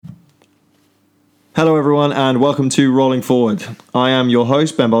Hello everyone and welcome to Rolling Forward. I am your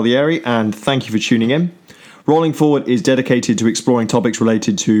host Ben Baldieri and thank you for tuning in. Rolling Forward is dedicated to exploring topics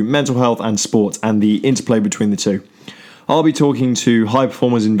related to mental health and sport and the interplay between the two. I'll be talking to high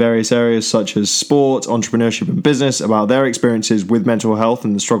performers in various areas such as sport, entrepreneurship and business about their experiences with mental health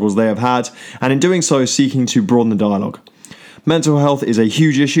and the struggles they have had, and in doing so seeking to broaden the dialogue. Mental health is a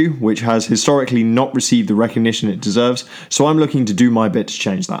huge issue which has historically not received the recognition it deserves, so I'm looking to do my bit to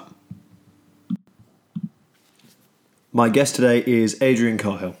change that. My guest today is Adrian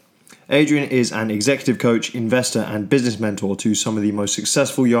Cahill. Adrian is an executive coach, investor and business mentor to some of the most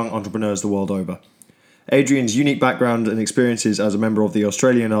successful young entrepreneurs the world over. Adrian's unique background and experiences as a member of the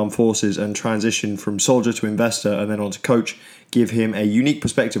Australian Armed Forces and transition from soldier to investor and then on to coach give him a unique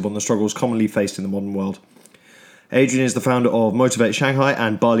perspective on the struggles commonly faced in the modern world. Adrian is the founder of Motivate Shanghai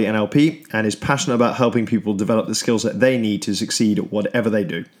and Bali NLP and is passionate about helping people develop the skills that they need to succeed at whatever they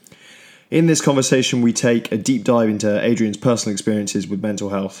do. In this conversation, we take a deep dive into Adrian's personal experiences with mental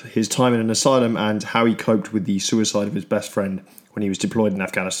health, his time in an asylum, and how he coped with the suicide of his best friend when he was deployed in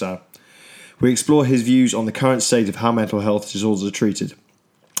Afghanistan. We explore his views on the current state of how mental health disorders are treated.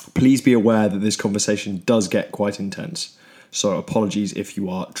 Please be aware that this conversation does get quite intense, so apologies if you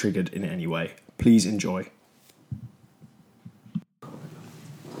are triggered in any way. Please enjoy.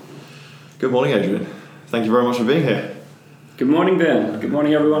 Good morning, Adrian. Thank you very much for being here. Good morning, Ben. Good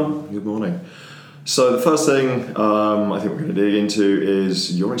morning, everyone. Good morning. So the first thing I think we're going to dig into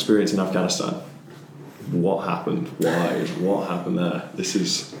is your experience in Afghanistan. What happened? Why? What happened there? This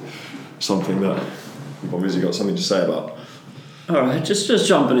is something that you've obviously got something to say about. All right, just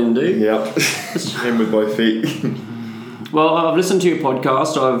jumping in, dude. Yep, in with both feet. Well, I've listened to your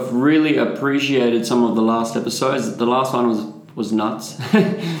podcast. I've really appreciated some of the last episodes. The last one was nuts.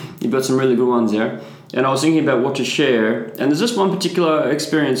 You've got some really good ones there. And I was thinking about what to share. And there's this one particular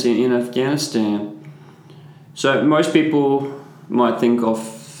experience in Afghanistan. So most people might think of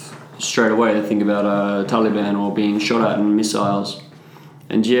straight away, they think about Taliban or being shot at and missiles.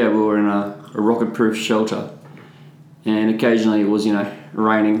 And yeah, we were in a rocket-proof shelter. And occasionally it was,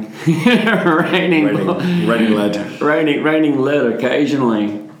 raining. raining lead. Raining lead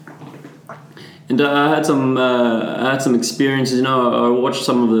occasionally. And I had some experiences. I watched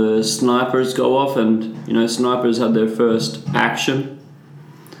some of the snipers go off, and snipers had their first action.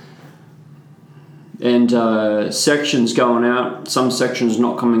 And sections going out, some sections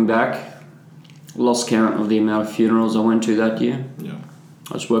not coming back. Lost count of the amount of funerals I went to that year. Yeah.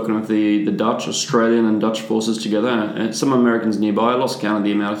 I was working with the Dutch, Australian, and Dutch forces together, and some Americans nearby. I lost count of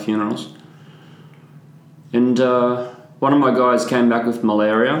the amount of funerals. And one of my guys came back with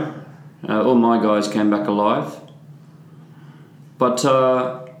malaria. All my guys came back alive. But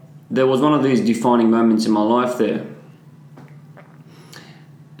there was one of these defining moments in my life there.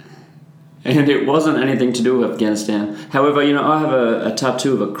 And it wasn't anything to do with Afghanistan. However, I have a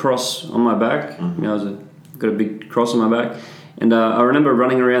tattoo of a cross on my back. Mm-hmm. I've got a big cross on my back. And I remember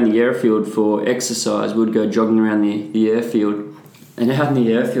running around the airfield for exercise. We'd go jogging around the airfield. And out in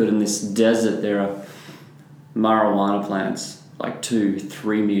the airfield in this desert, there are marijuana plants. Like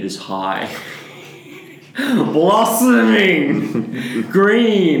 2-3 meters high, blossoming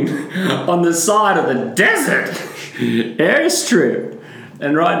green on the side of the desert airstrip,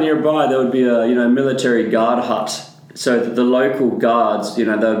 and right nearby there would be a military guard hut, so that the local guards they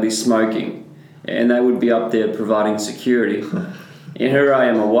would be smoking, and they would be up there providing security. And here I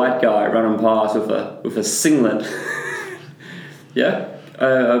am, a white guy running past with a singlet,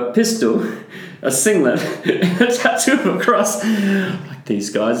 a pistol. A singlet, and a tattoo of a cross. Like,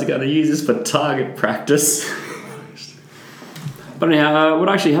 these guys are going to use this for target practice. But anyhow, what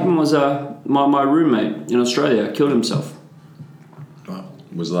actually happened was my roommate in Australia killed himself.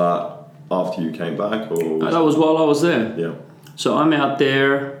 Was that after you came back, or that was while I was there? Yeah. So I'm out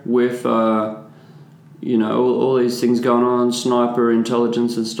there with all these things going on, sniper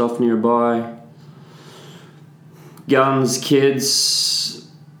intelligence and stuff nearby, guns, kids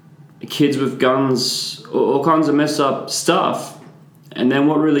with guns, all kinds of messed up stuff. And then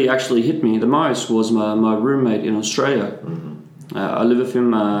what really actually hit me the most was my roommate in Australia. Mm-hmm. I lived with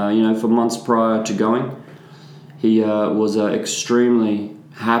him, for months prior to going. He was an extremely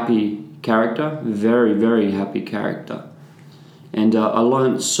happy character, very, very happy character. And I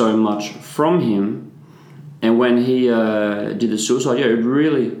learned so much from him. And when he did the suicide, it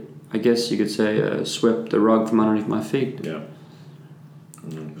really, I guess you could say, swept the rug from underneath my feet. Yeah.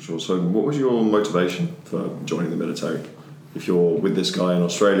 Sure. So what was your motivation for joining the military? If you're with this guy in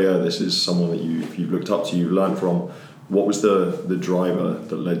Australia, this is someone that you've looked up to, you've learned from. What was the driver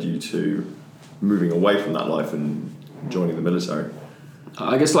that led you to moving away from that life and joining the military?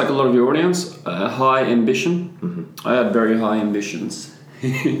 I guess like a lot of your audience, high ambition. I had very high ambitions.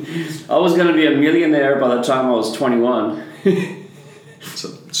 I was going to be a millionaire by the time I was 21. It's a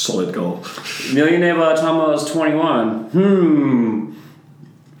solid goal. Millionaire by the time I was 21.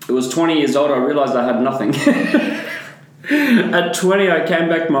 It was 20 years old, I realised I had nothing. At 20, I came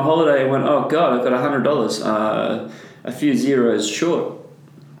back from my holiday and went, oh God, I've got $100. A few zeros short.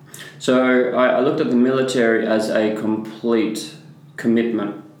 So I looked at the military as a complete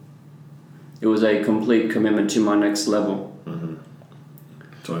commitment. It was a complete commitment to my next level.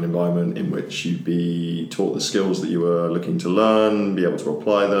 To an environment in which you'd be taught the skills that you were looking to learn, be able to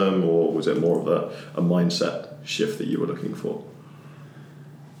apply them, or was it more of a mindset shift that you were looking for?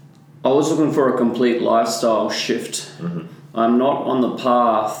 I was looking for a complete lifestyle shift. I'm not on the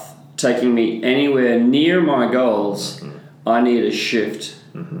path taking me anywhere near my goals. I need a shift.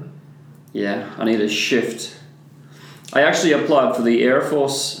 Yeah, I need a shift. I actually applied for the Air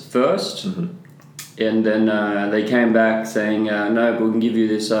Force first. And then they came back saying, no, but we can give you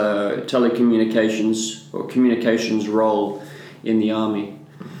this telecommunications or communications role in the Army.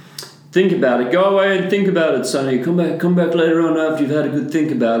 Think about it. Go away and think about it, Sonny. Come back later on after you've had a good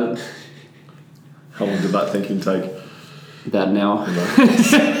think about it. How long did that thinking take? About an hour.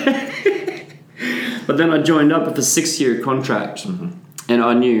 But then I joined up with a 6-year contract. And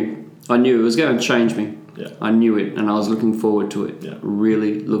I knew it was going to change me. Yeah. I knew it, and I was looking forward to it. Yeah.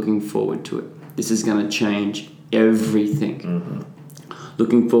 Really looking forward to it. This is going to change everything.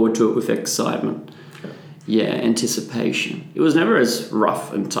 Looking forward to it with excitement. Yeah, anticipation. It was never as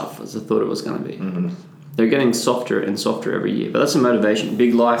rough and tough as I thought it was going to be. They're getting softer and softer every year. But that's a motivation.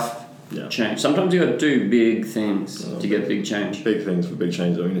 Big life change. Sometimes you got to do big things to get big change. Big things for big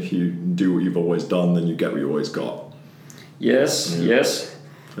change. I mean, if you do what you've always done, then you get what you always got. Yes.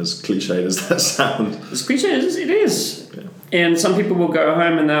 As cliched as that sounds. As cliched as it is. Yeah. And some people will go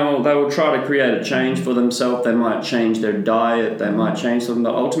home and they will try to create a change for themselves. They might change their diet. They might change something.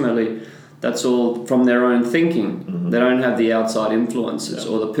 But ultimately, that's all from their own thinking. They don't have the outside influences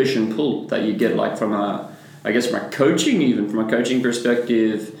or the push and pull that you get like from a coaching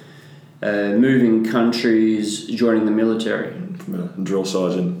perspective, moving countries, joining the military. From a drill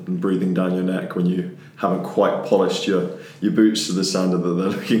sergeant and breathing down your neck when you haven't quite polished your boots to the standard that they're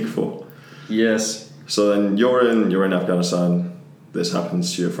looking for. Yes. So then you're in Afghanistan. This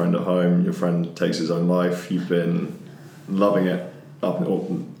happens to your friend at home. Your friend takes his own life. You've been loving it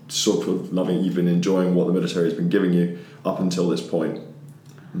You've been enjoying what the military has been giving you up until this point.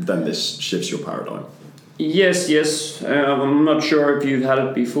 Then this shifts your paradigm. Yes. I'm not sure if you've had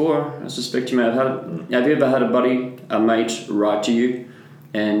it before. I suspect you may have had it. Have you ever had a mate write to you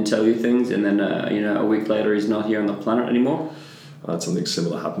and tell you things, and then a week later he's not here on the planet anymore? I had something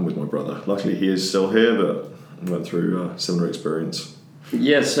similar happen with my brother. Luckily he is still here, but I went through a similar experience.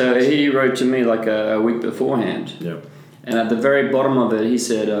 Yes, so he wrote to me like a week beforehand. Yeah. And at the very bottom of it he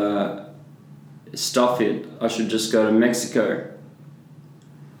said, stuff it, I should just go to Mexico.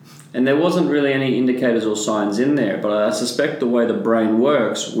 And there wasn't really any indicators or signs in there, but I suspect the way the brain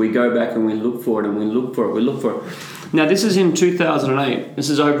works, we go back and we look for it and we look for it. Now this is in 2008. This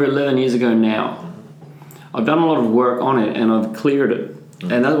is over 11 years ago now. I've done a lot of work on it and I've cleared it.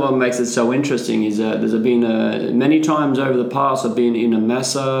 And that's what makes it so interesting is that there's been many times over the past I've been in a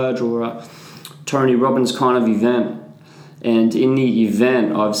massage or a Tony Robbins kind of event. And in the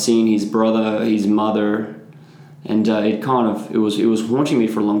event I've seen his brother, his mother, and it was haunting me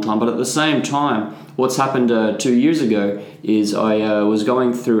for a long time. But at the same time, what's happened 2 years ago is I was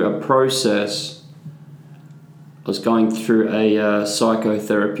going through a process. I was going through a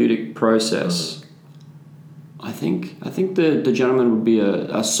psychotherapeutic process. I think the gentleman would be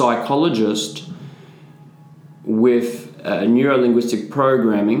a psychologist with neuro-linguistic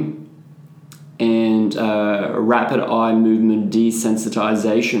programming and rapid eye movement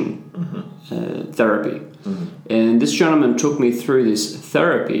desensitization therapy. And this gentleman took me through this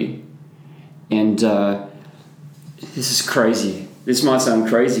therapy, and this is crazy. This might sound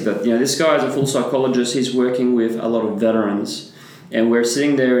crazy, but this guy is a full psychologist. He's working with a lot of veterans, and we're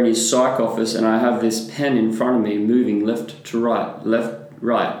sitting there in his psych office, and I have this pen in front of me moving left to right, left,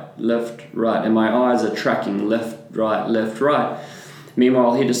 right, and my eyes are tracking left, right.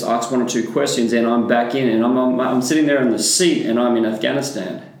 Meanwhile, he just asks 1 or 2 questions, and I'm back in, and I'm sitting there in the seat, and I'm in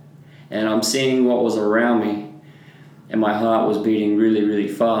Afghanistan. And I'm seeing what was around me, and my heart was beating really, really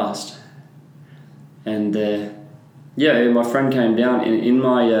fast. And my friend came down in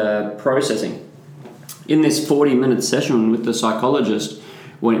my processing. In this 40-minute session with the psychologist,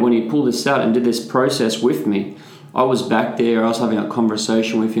 when he pulled this out and did this process with me, I was back there, I was having a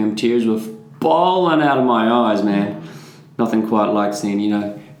conversation with him, tears were bawling out of my eyes, man. nothing quite like seeing,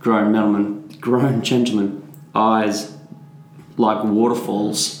 grown gentlemen, eyes like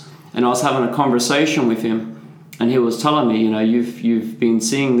waterfalls. And I was having a conversation with him, and he was telling me, you've been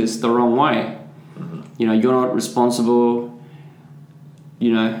seeing this the wrong way. You're not responsible.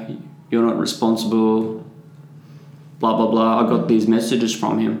 You're not responsible. Blah blah blah. I got these messages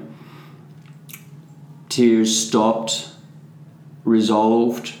from him. Tears stopped.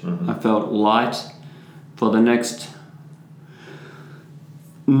 Resolved. I felt light. For the next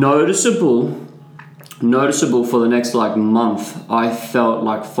noticeable for the next month, I felt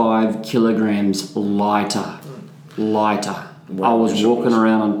like 5 kilograms lighter. Wow, I was walking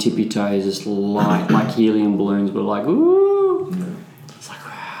around on tippy toes, just light, like helium balloons, but ooh. Yeah. It's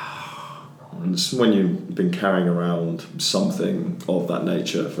wow. And it's when you've been carrying around something of that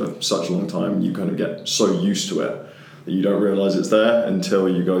nature for such a long time, you kind of get so used to it that you don't realise it's there until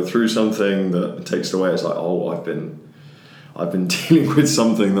you go through something that takes it away. It's like, oh, I've been dealing with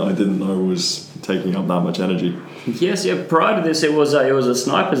something that I didn't know was taking up that much energy. Yes, yeah. Prior to this, it was the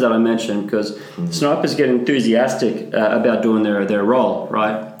snipers that I mentioned, because snipers get enthusiastic about doing their role,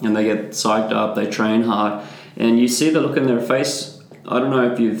 right? And they get psyched up, they train hard, and you see the look in their face. I don't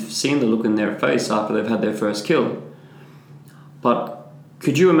know if you've seen the look in their face after they've had their first kill, but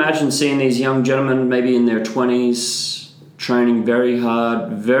could you imagine seeing these young gentlemen, maybe in their 20s, training very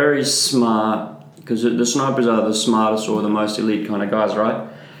hard, very smart, because the snipers are the smartest or the most elite kind of guys, right?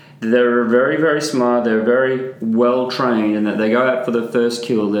 They're very, very smart, they're very well trained, and that they go out for the first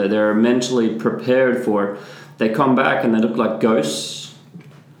kill, they're mentally prepared for it. They come back and they look like ghosts.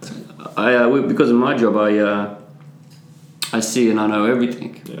 Because of my job, I see and I know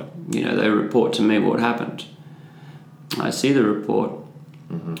everything. Yeah. They report to me what happened. I see the report.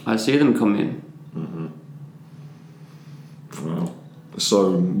 I see them come in. Wow.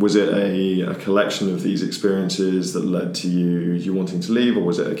 So was it a collection of these experiences that led to you wanting to leave, or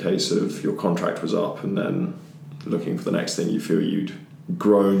was it a case of your contract was up and then looking for the next thing? You feel you'd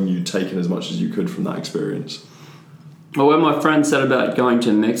grown, you'd taken as much as you could from that experience? Well, when my friend said about going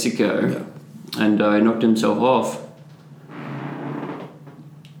to Mexico and he knocked himself off,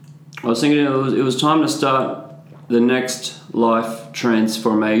 I was thinking it was time to start the next life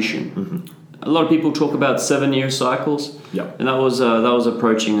transformation. A lot of people talk about 7-year cycles. Yeah. And that was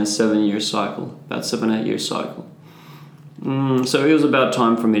approaching a 7-year cycle, about 7-8 year cycle. So it was about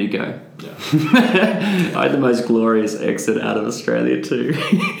time for me to go. Yeah. I had the most glorious exit out of Australia too.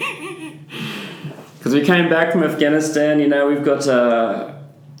 Because we came back from Afghanistan, we've got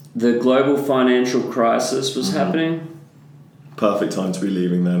the global financial crisis was happening. Perfect time to be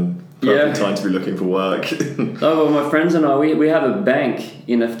leaving then. Perfect time to be looking for work. Oh, well, my friends and I, we have a bank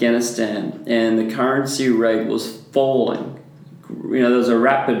in Afghanistan, and the currency rate was falling. There was a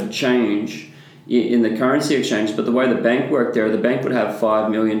rapid change in the currency exchange, but the way the bank worked there, the bank would have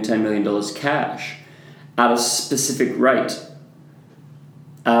 $5 million, $10 million cash at a specific rate.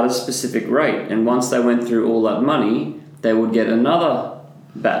 And once they went through all that money, they would get another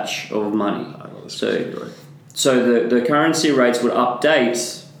batch of money. So the currency rates would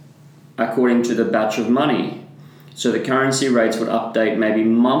update according to the batch of money. So the currency rates would update maybe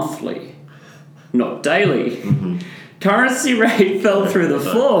monthly, not daily. Currency rate fell through the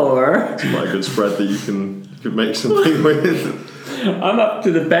floor. It's quite a good spread that you could make something with. I'm up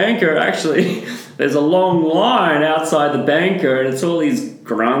to the banker, actually. There's a long line outside the banker, and it's all these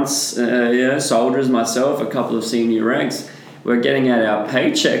grunts, soldiers, myself, a couple of senior ranks. We're getting out our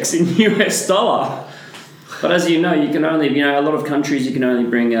paychecks in US dollar. But as you know, you can only, a lot of countries you can only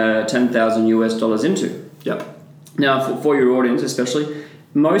bring 10,000 US dollars into. Yep. Now, for your audience especially,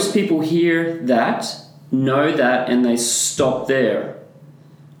 most people hear that, know that, and they stop there.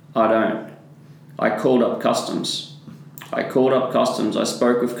 I don't. I called up customs. I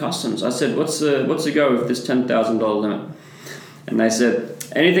spoke with customs. I said, what's the go with this $10,000 limit? And they said,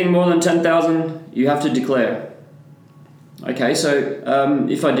 anything more than 10,000, you have to declare. Okay, so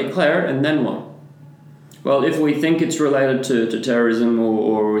if I declare it, and then what? Well, if we think it's related to terrorism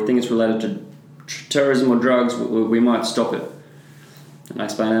or we think it's related to terrorism or drugs, we might stop it. And I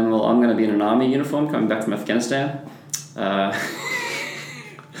explained to them, well, I'm going to be in an army uniform coming back from Afghanistan. And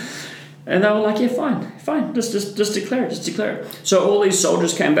they were like, yeah, fine, just declare it. So all these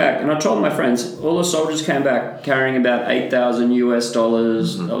soldiers came back, and I told my friends, all the soldiers came back carrying about 8,000 US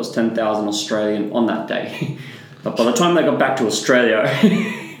dollars, that was 10,000 Australian on that day. But by the time they got back to Australia...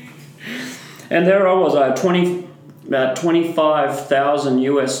 And there I was, I had about 25,000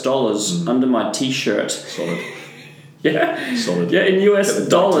 US dollars under my t-shirt. Solid. Yeah. Solid. Yeah, in US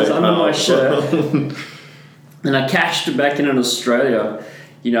dollars under my shirt. And I cashed it back in Australia,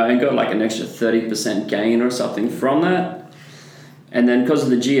 and got like an extra 30% gain or something from that. And then because of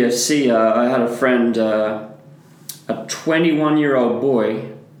the GFC, I had a friend, a 21-year-old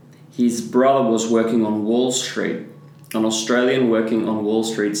boy, his brother was working on Wall Street. An Australian working on Wall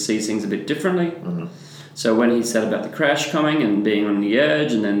Street sees things a bit differently. Mm-hmm. So when he said about the crash coming and being on the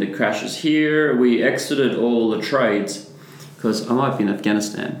edge, and then the crash is here, we exited all the trades, because I might be in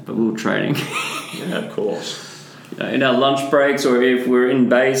Afghanistan, but we were trading. Yeah, of course. In our lunch breaks, or if we're in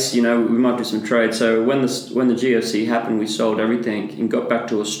base, we might do some trade. So when the GFC happened, we sold everything and got back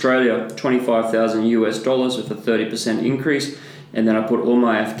to Australia, $25,000 with a 30% increase, and then I put all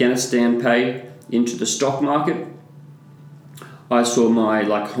my Afghanistan pay into the stock market. I saw my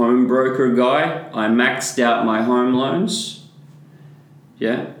home broker guy. I maxed out my home loans.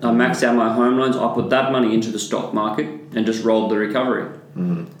 Yeah, I maxed out my home loans. I put that money into the stock market and just rolled the recovery.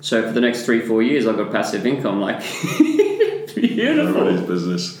 Mm-hmm. So for the next 3-4 years, I got passive income. Beautiful. Everybody's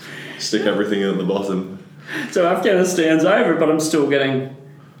business. Stick everything in at the bottom. So Afghanistan's over, but I'm still getting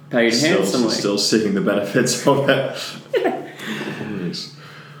paid handsomely. Still seeing the benefits of it. Nice.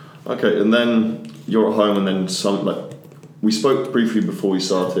 Okay, and then you're at home, and then we spoke briefly before we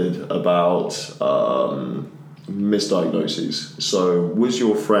started about misdiagnoses. So was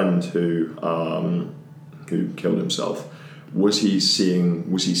your friend who killed himself, was he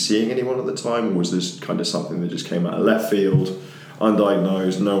seeing anyone at the time, or was this kind of something that just came out of left field,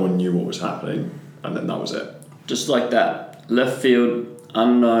 undiagnosed, no one knew what was happening, and then that was it? Just like that. Left field,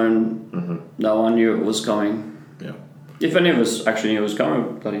 unknown, mm-hmm. No one knew it was coming. Yeah. If any of us actually knew it was coming,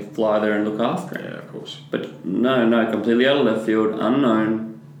 we'd bloody fly there and look after it. Yeah, of course. But no, completely out of left field, unknown.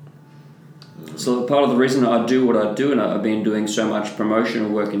 So part of the reason I do what I do, and I've been doing so much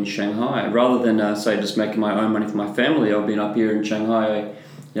promotional work in Shanghai, rather than say just making my own money for my family, I've been up here in Shanghai.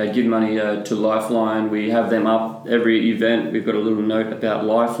 I give money to Lifeline. We have them up every event. We've got a little note about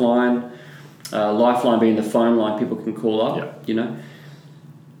Lifeline. Lifeline being the phone line people can call up. Yeah.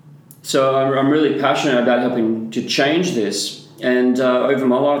 So I'm really passionate about helping to change this. And over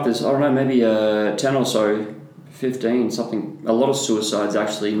my life, there's, I don't know, maybe 10 or so, 15, something, a lot of suicides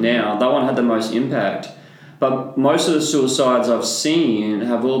actually now. That one had the most impact. But most of the suicides I've seen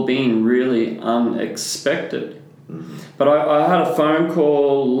have all been really unexpected. Mm-hmm. But I had a phone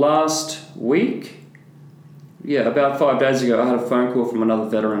call last week. Yeah, about 5 days ago, I had a phone call from another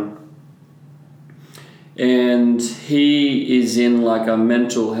veteran. And he is in a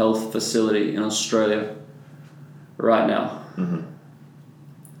mental health facility in Australia right now. Mm-hmm.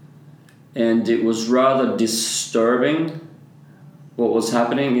 And it was rather disturbing what was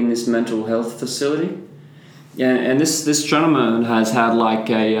happening in this mental health facility. And this gentleman has had an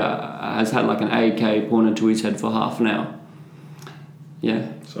AK pointed to his head for half an hour.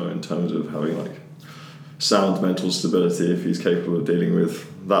 Yeah. So in terms of having sound mental stability, if he's capable of dealing with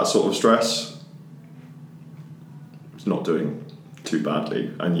that sort of stress, he's not doing too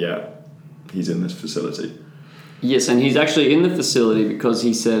badly, and yet he's in this facility. Yes, and he's actually in the facility because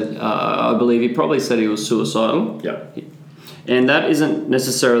he said, I believe he probably said he was suicidal. Yeah. And that isn't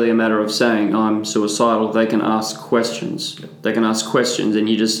necessarily a matter of saying, I'm suicidal. They can ask questions. Yeah. They can ask questions and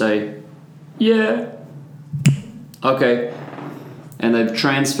you just say, yeah, okay. And they've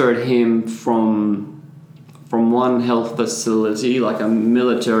transferred him from one health facility, like a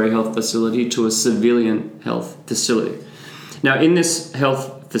military health facility, to a civilian health facility. Now, in this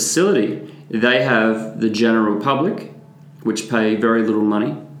health facility, they have the general public, which pay very little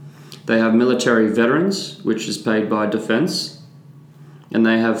money. They have military veterans, which is paid by defense. And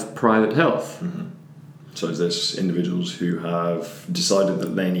they have private health. Mm-hmm. So there's individuals who have decided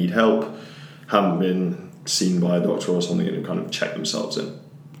that they need help, haven't been seen by a doctor or something, and kind of check themselves in.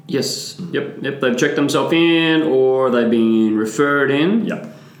 Yes. Mm-hmm. Yep. They've checked themselves in, or they've been referred in. Yeah.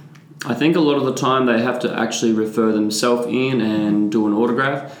 I think a lot of the time they have to actually refer themselves in and do an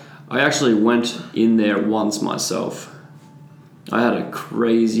autograph. I actually went in there once myself. I had a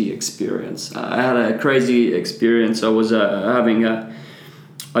crazy experience. I was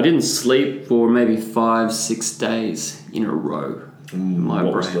I didn't sleep for maybe 5-6 days in a row. My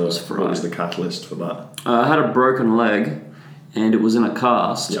brain was fried. What was the catalyst for that? I had a broken leg, and it was in a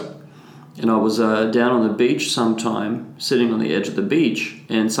cast. Yep. And I was down on the beach sometime, sitting on the edge of the beach,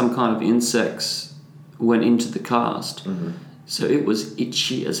 and some kind of insects went into the cast. Mm-hmm. So it was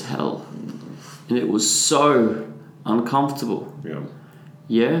itchy as hell. And it was so uncomfortable. Yeah.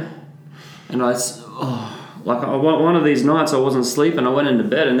 Yeah. And one of these nights I wasn't sleeping, I went into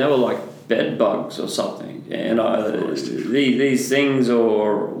bed and there were like bed bugs or something. And these things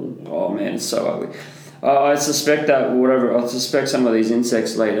it's so ugly. I suspect that whatever. I suspect some of these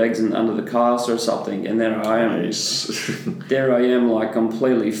insects laid eggs under the cast or something, and then I am. Nice. There I am, like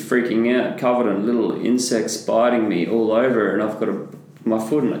completely freaking out, covered in little insects biting me all over, and I've got my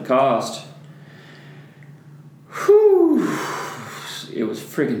foot in a cast. Whew! It was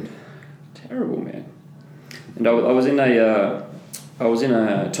friggin' terrible, man. And I was in a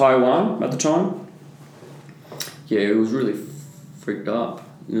Taiwan at the time. Yeah, it was really freaked up.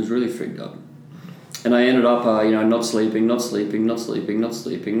 And I ended up, not sleeping.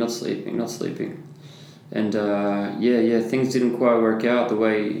 And things didn't quite work out the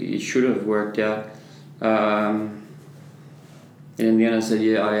way it should have worked out. And in the end I said,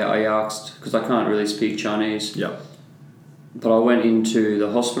 I asked, because I can't really speak Chinese. Yeah. But I went into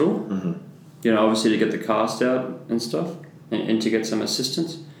the hospital, obviously to get the cast out and stuff, and to get some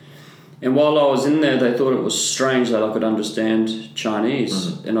assistance. And while I was in there, they thought it was strange that I could understand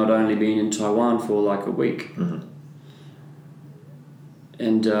Chinese, and I'd only been in Taiwan for like a week.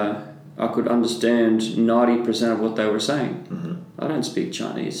 And I could understand 90% of what they were saying. I don't speak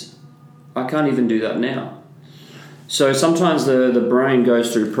Chinese. I can't even do that now. So sometimes the brain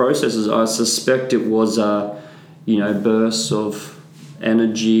goes through processes. I suspect it was, bursts of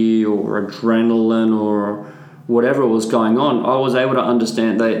energy or adrenaline or whatever was going on. I was able to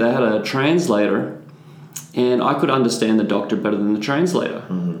understand. They had a translator, and I could understand the doctor better than the translator.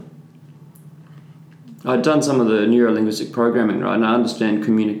 I'd done some of the neuro-linguistic programming, right, and I understand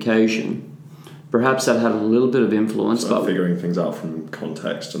communication. Perhaps that had a little bit of influence. So figuring things out from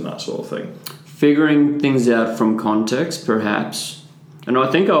context and that sort of thing. Figuring things out from context, perhaps. And I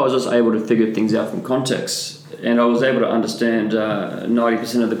think I was just able to figure things out from context. And I was able to understand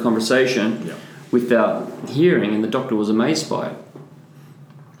 90% of the conversation without hearing, and the doctor was amazed by it.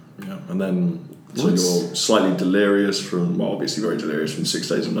 Yeah, and then so you're slightly delirious obviously very delirious from 6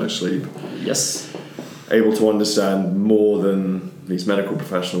 days of no sleep. Yes. Able to understand more than these medical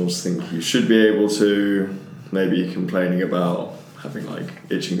professionals think you should be able to, maybe complaining about having like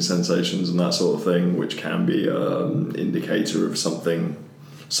itching sensations and that sort of thing, which can be an indicator of something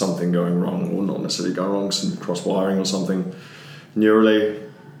going wrong, or not necessarily going wrong, some cross-wiring or something neurally.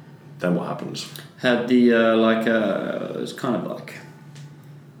 Then what happens? Had the it's kind of like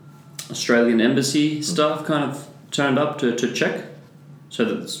Australian embassy staff kind of turned up to check. So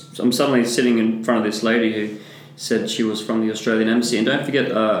that I'm suddenly sitting in front of this lady who said she was from the Australian embassy. And don't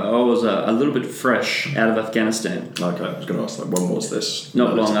forget, I was a little bit fresh out of Afghanistan. Okay, I was going to ask, when was this?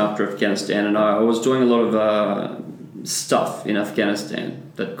 Not long after Afghanistan. And I was doing a lot of stuff in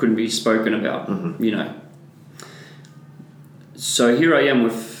Afghanistan that couldn't be spoken about, So here I am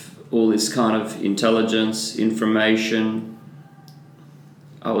with all this kind of intelligence, information.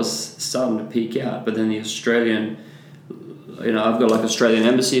 I was starting to peak out, but then the Australian... I've got like Australian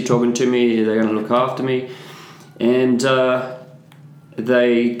embassy talking to me. They're going to look after me, and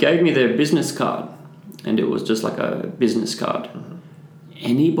they gave me their business card, and it was just like a business card.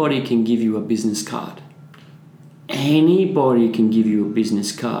 Anybody can give you a business card. Anybody can give you a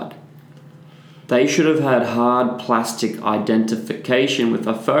business card. They should have had hard plastic identification with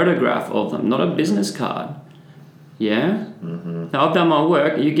a photograph of them, not a business card. Yeah. Now I've done my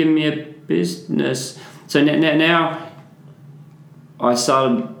work. You give me a business. So now I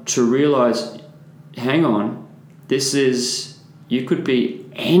started to realize, hang on, you could be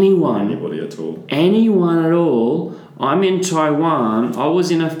anyone. Anybody at all. Anyone at all. I'm in Taiwan, I was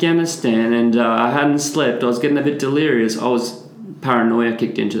in Afghanistan, and I hadn't slept, I was getting a bit delirious, paranoia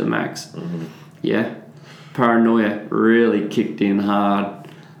kicked into the max. Yeah, paranoia really kicked in hard.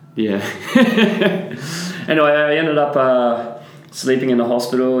 Yeah. Anyway, I ended up sleeping in the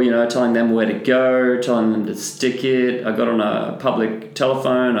hospital, telling them where to go, telling them to stick it. I got on a public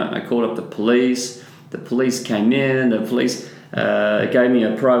telephone. I called up the police. The police came in. The police gave me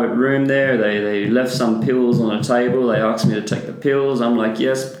a private room there. They left some pills on a table. They asked me to take the pills. I'm like,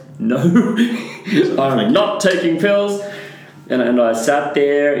 yes, no, I'm not taking pills. And I sat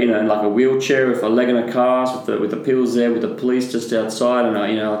there, in like a wheelchair with a leg in a cast, with the pills there, with the police just outside, and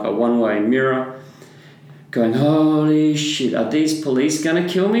like a one-way mirror. Going, holy shit, are these police going to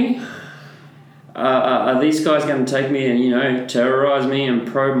kill me? Are these guys going to take me and, terrorize me and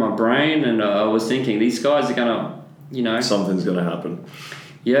probe my brain? And I was thinking, these guys are going to, Something's going to happen.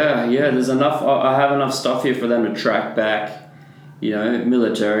 Yeah, there's enough, I have enough stuff here for them to track back.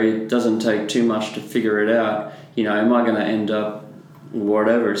 Military, it doesn't take too much to figure it out. Am I going to end up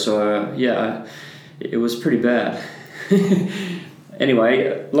whatever? So, it was pretty bad.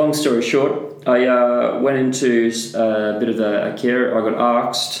 Anyway, long story short, I went into a bit of a care. I got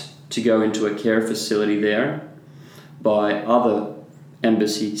asked to go into a care facility there by other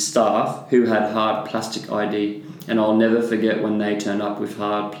embassy staff who had hard plastic ID. And I'll never forget when they turned up with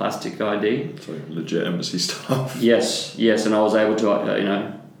hard plastic ID. So legit embassy staff. Yes, and I was able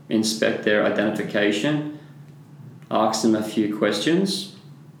to, inspect their identification, ask them a few questions.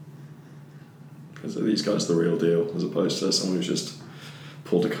 Because these guys are the real deal, as opposed to someone who's just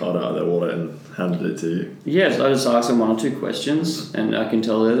pulled a card out of their wallet and handed it to you. Yes, I just asked them 1 or 2 questions, and I can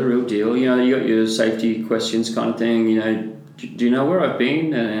tell they're the real deal. You got your safety questions kind of thing. Do you know where I've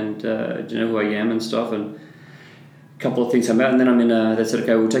been, and do you know who I am and stuff, and couple of things come out, and then they said,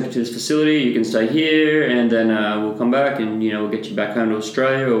 okay, we'll take you to this facility, you can stay here, and then we'll come back and we'll get you back home to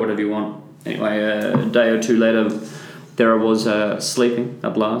Australia or whatever you want. Anyway, a day or 2 later, there I was sleeping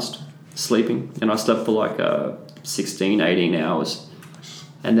at last, and I slept for like 16, 18 hours,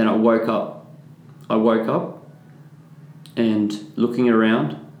 and then I woke up and looking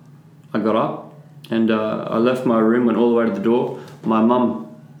around, I got up and I left my room, went all the way to the door. My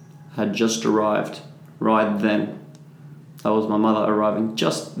mum had just arrived right then. That was my mother arriving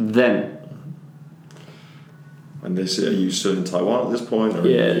just then. And are you still in Taiwan at this point? Or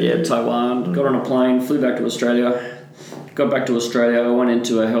Yeah, Taiwan. Got on a plane, flew back to Australia. Got back to Australia, I went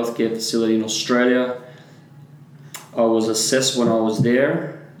into a healthcare facility in Australia. I was assessed when I was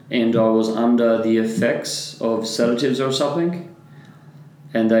there, and I was under the effects of sedatives or something.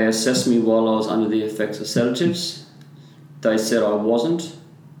 And they assessed me while I was under the effects of sedatives. They said I wasn't.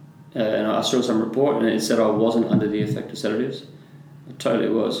 And I saw some report and it said I wasn't under the effect of sedatives. I totally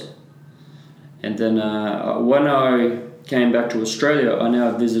was. And then when I came back to Australia, I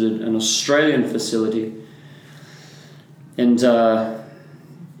now visited an Australian facility, and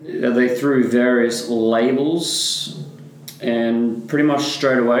they threw various labels, and pretty much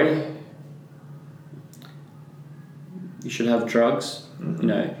straight away, you should have drugs.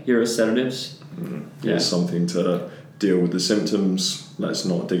 Here are sedatives. Here's something to deal with the symptoms. Let's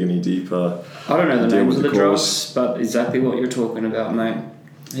not dig any deeper. I don't know the names of the drugs, but exactly what you're talking about, mate.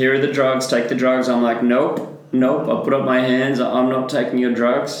 Here are the drugs, take the drugs. I'm like, nope. I put up my hands. I'm not taking your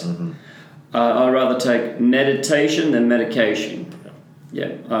drugs. I'd rather take meditation than medication.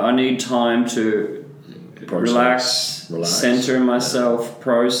 Yeah, I need time to relax, center myself,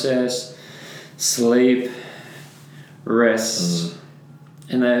 process, sleep, rest.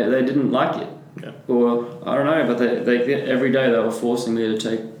 And they didn't like it. Yeah. Or I don't know, but they every day they were forcing me to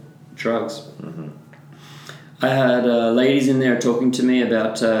take drugs. I had ladies in there talking to me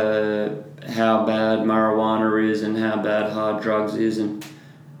about how bad marijuana is and how bad hard drugs is, and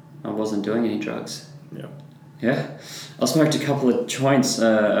I wasn't doing any drugs. Yeah. I smoked a couple of joints,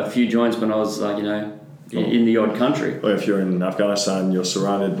 a few joints when I was in the odd country. Well, if you're in Afghanistan, you're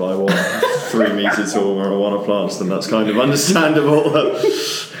surrounded by 3 meter tall marijuana plants, then that's kind of understandable.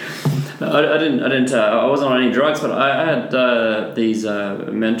 I wasn't on any drugs, but I had these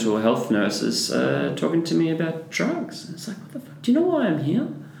mental health nurses talking to me about drugs. It's like, what the fuck? Do you know why I'm here?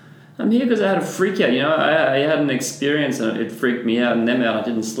 I'm here because I had a freak out. I had an experience and it freaked me out and them out. I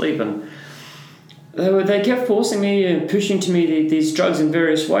didn't sleep, and they kept forcing me and pushing to me these drugs in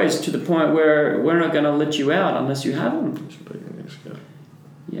various ways, to the point where we're not going to let you out unless you have them.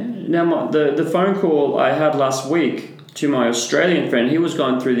 Yeah. Now the phone call I had last week to my Australian friend, he was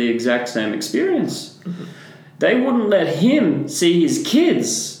going through the exact same experience. They wouldn't let him see his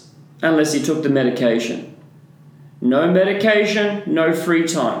kids unless he took the medication. No medication, no free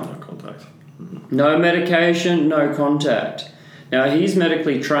time. No contact. No medication, no contact. Now, he's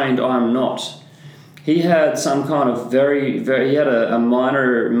medically trained, I'm not. He had some kind of he had a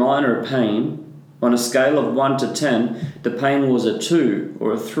minor pain. On a scale of 1 to 10, the pain was a 2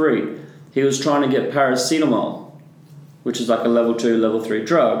 or a 3. He was trying to get paracetamol, which is like a level 2, level 3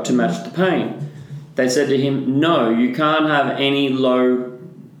 drug, to match the pain. They said to him, no, you can't have any low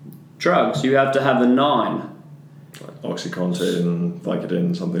drugs. You have to have a 9. Like Oxycontin,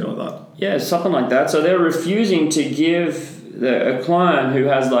 Vicodin, something like that. Yeah, something like that. So they're refusing to give a client who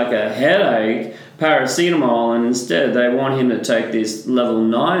has like a headache paracetamol, and instead they want him to take this level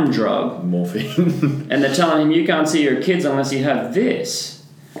 9 drug. Morphine. And they're telling him, you can't see your kids unless you have this.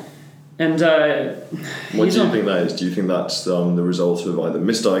 And what do you think that is? Do you think that's the result of either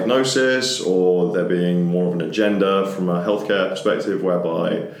misdiagnosis or there being more of an agenda from a healthcare perspective,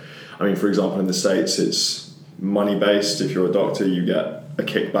 whereby, for example, in the States, it's money-based. If you're a doctor, you get a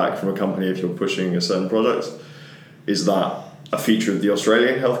kickback from a company if you're pushing a certain product. Is that a feature of the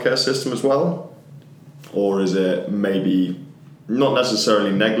Australian healthcare system as well? Or is it maybe not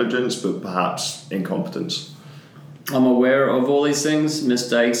necessarily negligence, but perhaps incompetence? I'm aware of all these things.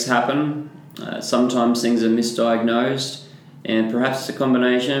 Mistakes happen. Sometimes things are misdiagnosed, and perhaps it's a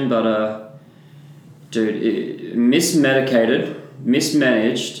combination, but mismedicated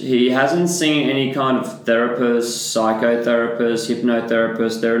mismanaged. He hasn't seen any kind of therapist, psychotherapist,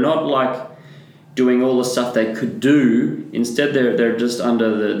 hypnotherapist. They're not like doing all the stuff they could do. Instead, they're just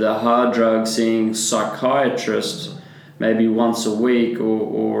under the hard drug, seeing psychiatrists maybe once a week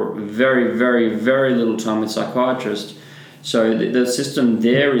or very, very, very little time with psychiatrists. So the system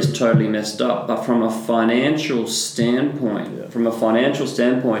there is totally messed up. But from a financial standpoint,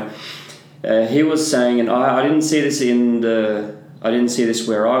 he was saying, and I didn't see this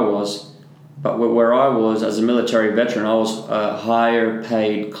where I was, but where I was as a military veteran, I was a higher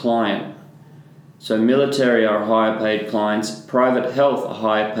paid client. So military are higher paid clients, private health are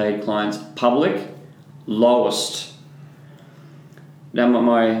higher paid clients, public, lowest. Now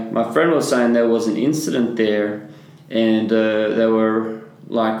my friend was saying there was an incident there, and there were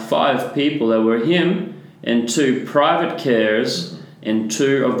like 5 people. There were him and 2 private cares and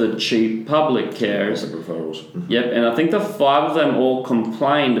 2 of the cheap public cares. Referrals. Yep, and I think the 5 of them all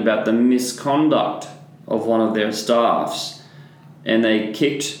complained about the misconduct of one of their staffs, and they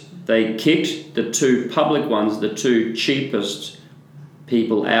kicked the 2 public ones, the 2 cheapest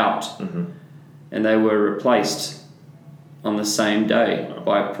people out, and they were replaced on the same day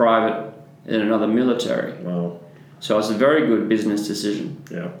by a private and another military. Wow. So it's a very good business decision.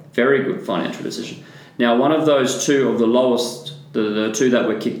 Yeah. Very good financial decision. Now, one of those 2 of the lowest, the 2 that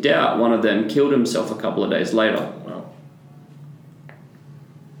were kicked out, one of them killed himself a couple of days later. Wow.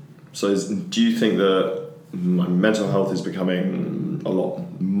 So do you think that mental health is becoming a lot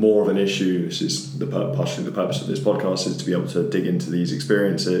more of an issue? This is partially the purpose of this podcast, is to be able to dig into these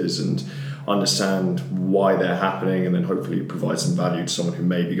experiences and understand why they're happening, and then hopefully provide some value to someone who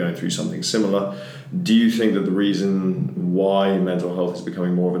may be going through something similar. Do you think that the reason why mental health is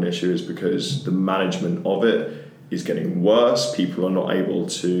becoming more of an issue is because the management of it is getting worse? People are not able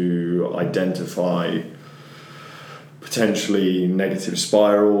to identify potentially negative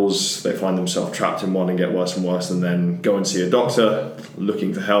spirals. They find themselves trapped in one and get worse and worse, and then go and see a doctor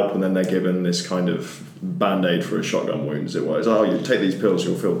looking for help, and then they're given this kind of band-aid for a shotgun wound, as it were. It's, oh, you take these pills,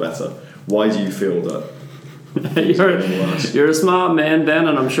 you'll feel better. Why do you feel that you're a smart man, Ben,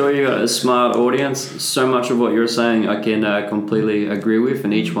 and I'm sure you got a smart audience. So much of what you're saying I can completely agree with,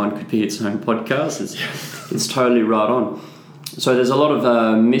 and each one could be its own podcast. It's totally right on. So there's a lot of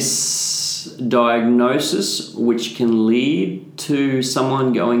misdiagnosis which can lead to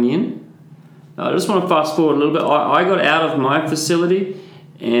someone going in. I just want to fast forward a little bit. I got out of my facility,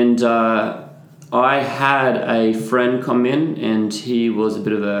 and I had a friend come in, and he was a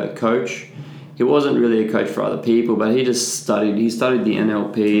bit of a coach. He wasn't really a coach for other people, but he studied the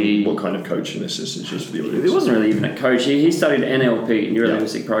NLP. What kind of coaching is this? It's just for the audience. He wasn't really even a coach. He studied NLP,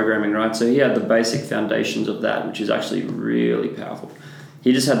 neuro-linguistic programming, right? So he had the basic foundations of that, which is actually really powerful.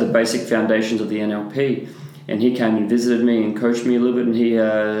 He just had the basic foundations of the NLP, and he came and visited me and coached me a little bit, and he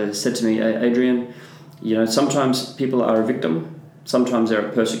said to me, Adrian, sometimes people are a victim, sometimes they're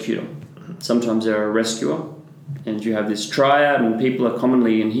a persecutor, sometimes they're a rescuer, and you have this triad, and people are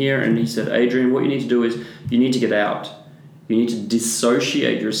commonly in here. And he said, Adrian, what you need to do is you need to get out. You need to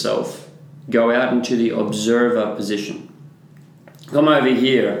dissociate yourself. Go out into the observer position. Come over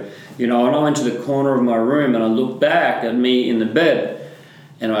here. And I went to the corner of my room, and I looked back at me in the bed,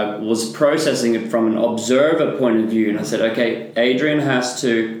 and I was processing it from an observer point of view. And I said, okay, Adrian has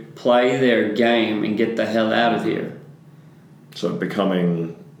to play their game and get the hell out of here. So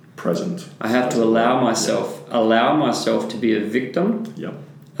becoming present. I have to allow myself to be a victim. Yeah.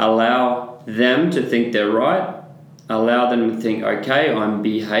 Allow them to think they're right. Allow them to think, okay, I'm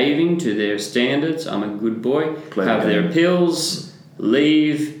behaving to their standards. I'm a good boy. Have their pills,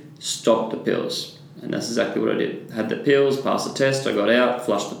 leave, stop the pills. And that's exactly what I did. Had the pills, passed the test, I got out,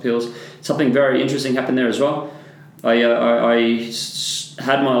 flushed the pills. Something very interesting happened there as well. I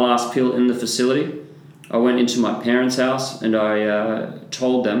had my last pill in the facility. I went into my parents' house, and I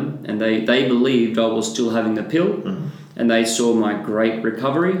told them, and they believed I was still having the pill, and they saw my great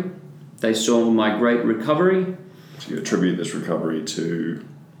recovery. So you attribute this recovery to...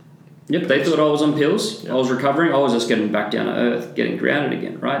 Yep, they thought I was on pills. Yep. I was recovering. I was just getting back down to earth, getting grounded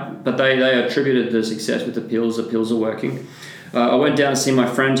again, right? But they attributed the success with the pills. The pills are working. I went down to see my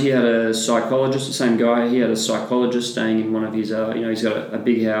friend. He had a psychologist, the same guy. He had a psychologist staying in one of his, he's got a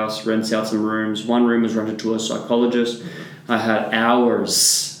big house, rents out some rooms. One room was rented to a psychologist. I had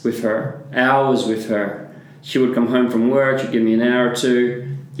hours with her. She would come home from work. She'd give me an hour or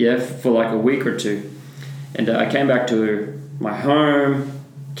two, for like a week or two. And I came back to my home,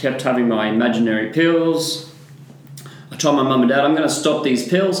 kept having my imaginary pills. I told my mum and dad, I'm going to stop these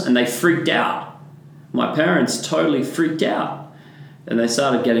pills, and they freaked out. My parents totally freaked out, and they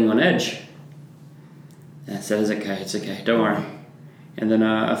started getting on edge. And I said, it's okay, don't worry. And then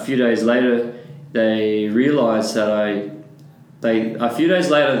a few days later, they realized that they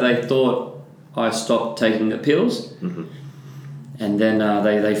thought I stopped taking the pills. Mm-hmm. And then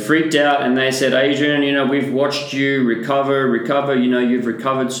they freaked out and they said, Adrian, we've watched you recover. You've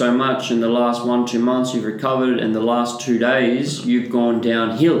recovered so much in the last 1-2 months. You've recovered, and the last 2 days you've gone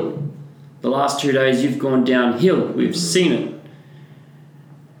downhill. The last 2 days you've gone downhill. We've seen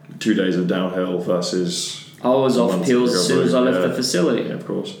it. 2 days of downhill versus... I was off pills as soon as I left the facility. Yeah, of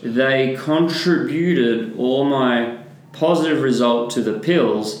course. They contributed all my positive result to the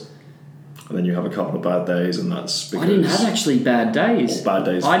pills. And then you have a couple of bad days, and that's because... I didn't have actually bad days. Bad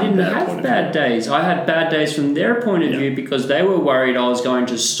days. I didn't have bad days. I had bad days from their point of view because they were worried I was going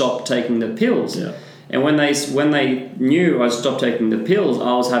to stop taking the pills. Yeah. And when they knew I stopped taking the pills,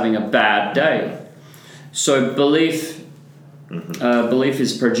 I was having a bad day. So belief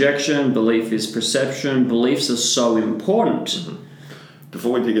is projection. Belief is perception. Beliefs are so important. Mm-hmm.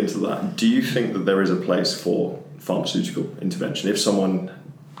 Before we dig into that, do you think that there is a place for pharmaceutical intervention if someone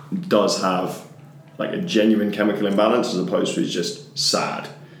does have like a genuine chemical imbalance as opposed to just sad?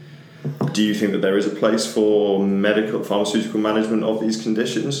 Do you think that there is a place for pharmaceutical management of these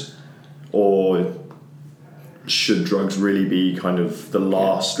conditions, or should drugs really be kind of the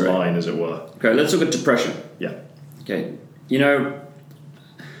last line, as it were? Okay, let's look at depression. Yeah. Okay,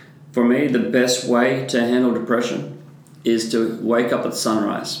 for me, the best way to handle depression is to wake up at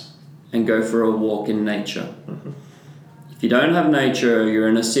sunrise and go for a walk in nature. Mm-hmm. If you don't have nature, you're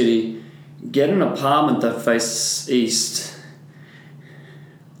in a city, get an apartment that faces east.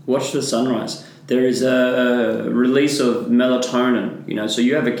 Watch the sunrise. There is a release of melatonin, so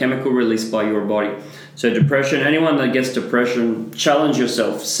you have a chemical release by your body. So depression, anyone that gets depression, challenge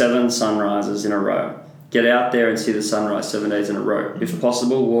yourself 7 sunrises in a row. Get out there and see the sunrise 7 days in a row. If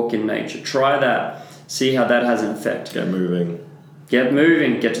possible, walk in nature. Try that. See how that has an effect. Get moving. Get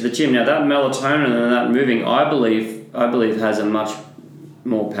to the gym. Now that melatonin and that moving, I believe has a much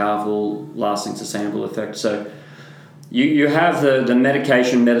more powerful, lasting, sustainable effect. So you have the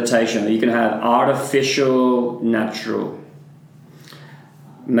meditation. You can have artificial, natural.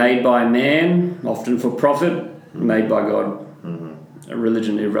 Made by man, often for profit, made by God. Mm-hmm. A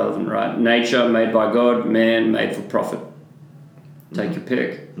religion irrelevant, right? Nature, made by God, man, made for profit. Take your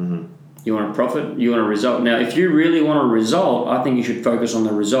pick. Mm-hmm. You want a profit, you want a result. Now, if you really want a result, I think you should focus on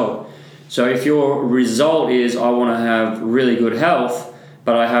the result. So if your result is, I want to have really good health,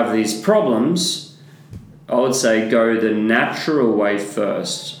 but I have these problems, I would say go the natural way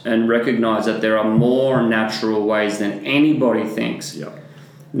first and recognize that there are more natural ways than anybody thinks. Yeah.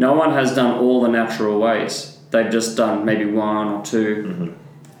 No one has done all the natural ways. They've just done maybe 1 or 2.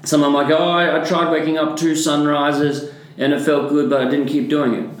 Mm-hmm. Some of them like, I tried waking up 2 sunrises and it felt good, but I didn't keep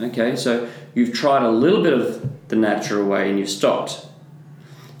doing it. Okay, so you've tried a little bit of the natural way and you've stopped.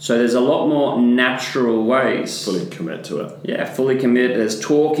 So there's a lot more natural ways. Fully commit to it. Yeah, fully commit. There's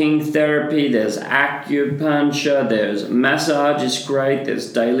talking therapy, there's acupuncture, there's massage is great,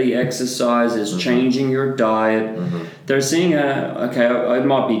 there's daily exercise, there's changing your diet. Mm-hmm. They're seeing it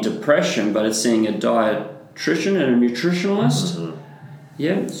might be depression, but it's seeing a dietitian and a nutritionalist. Mm-hmm.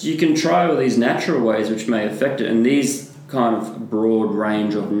 Yeah, so you can try all these natural ways which may affect it, and these kind of broad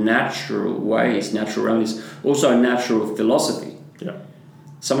range of natural ways, natural remedies, also natural philosophy. Yeah.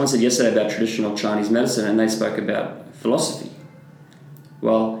 Someone said yesterday about traditional Chinese medicine and they spoke about philosophy.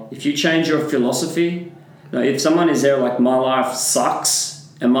 Well, if you change your philosophy, if someone is there like, my life sucks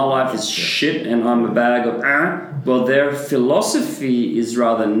and my life is shit and I'm a bag of well, their philosophy is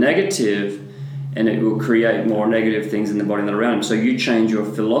rather negative and it will create more negative things in the body and around them. So you change your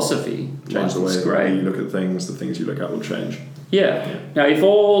philosophy. Change the way you look at things, the things you look at will change. Yeah. Now, if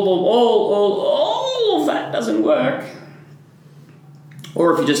all of that doesn't work,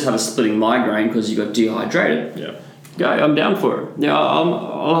 or if you just have a splitting migraine because you got dehydrated, yeah, I'm down for it. Yeah,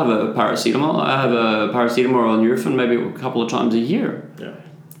 I'll have a paracetamol. I have a paracetamol or Nurofen maybe a couple of times a year. Yeah.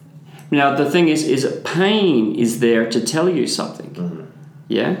 Now the thing is pain is there to tell you something. Mm-hmm.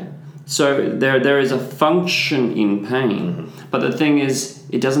 Yeah. So there is a function in pain, but the thing is,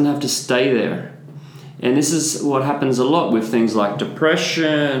 it doesn't have to stay there. And this is what happens a lot with things like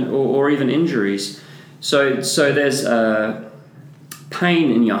depression or even injuries. So there's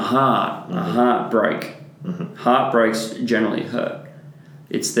pain in your heart, a heartbreak. Mm-hmm. Heartbreaks generally hurt.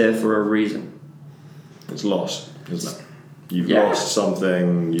 It's there for a reason. It's loss, isn't it? You've lost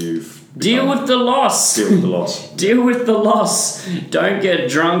something, Deal with the loss. Deal with the loss. Deal with the loss. Don't get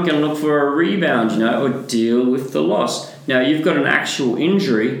drunk and look for a rebound, or deal with the loss. Now, you've got an actual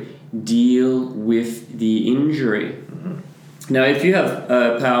injury, deal with the injury. Mm-hmm. Now, if you have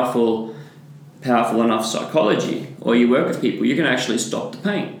powerful enough psychology, or you work with people, you can actually stop the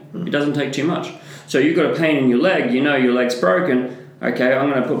pain. It doesn't take too much. So you've got a pain in your leg, you know your leg's broken. Okay, I'm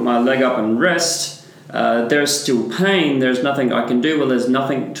going to put my leg up and rest. There's still pain. There's nothing I can do. Well, there's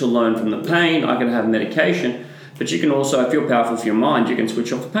nothing to learn from the pain. I can have medication. But you can also, if you're powerful for your mind, you can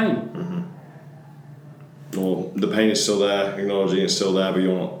switch off the pain. Or the pain is still there, acknowledging it's still there, but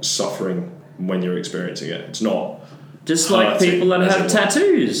you're not suffering when you're experiencing it. It's not just like people that have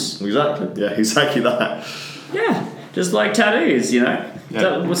tattoos. Exactly. Yeah, exactly that. Yeah, just like tattoos, you know.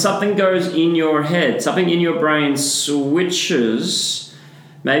 Yeah. Something goes in your head, something in your brain switches.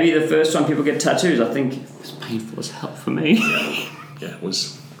 Maybe the first time people get tattoos, I think it was painful as hell for me. Yeah, it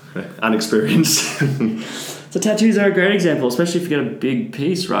was an experience. So tattoos are a great example, especially if you get a big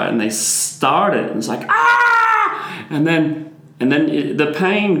piece, right? And they start it, and it's like, ah! And then the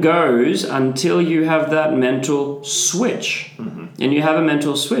pain goes until you have that mental switch. And you have a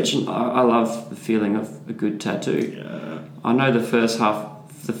mental switch. And I love the feeling of a good tattoo. Yeah. I know the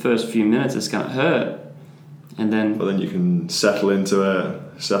first few minutes it's going to hurt. And then... But then you can settle into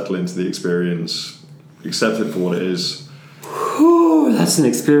it, settle into the experience, accept it for what it is. Whew, that's an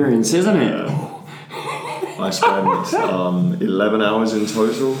experience, isn't it? I spent 11 hours in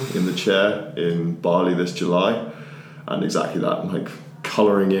total in the chair in Bali this July, and exactly that, like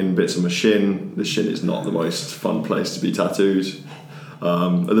colouring in bits of my shin. The shin is not the most fun place to be tattooed.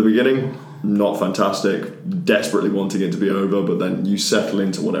 At the beginning, not fantastic, desperately wanting it to be over, but then you settle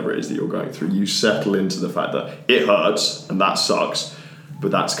into whatever it is that you're going through. You settle into the fact that it hurts, and that sucks, but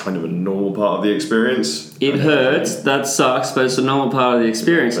that's kind of a normal part of the experience. It hurts, that sucks, but it's a normal part of the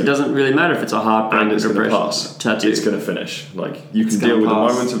experience. It doesn't really matter if it's a heartbreak and it's or going to depression. pass. Tattoo. It's going to finish. Like, you can deal with the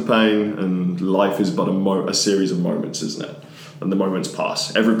moments of pain, and life is but a series of moments, isn't it? And the moments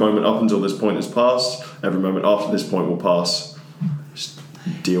pass. Every moment up until this point has passed. Every moment after this point will pass. Just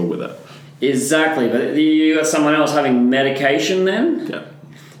deal with it. Exactly, but you got someone else having medication then? Yeah.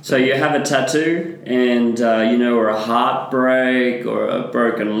 So you have a tattoo and, or a heartbreak or a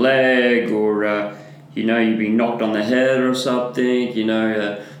broken leg or, you've been knocked on the head or something,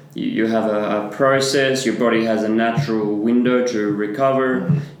 you have a process, your body has a natural window to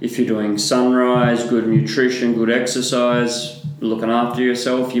recover. If you're doing sunrise, good nutrition, good exercise, looking after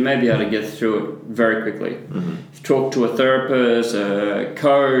yourself, you may be able to get through it very quickly. If you talk to a therapist, a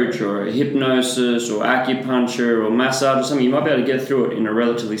coach, or a hypnosis, or acupuncture, or massage, or something, you might be able to get through it in a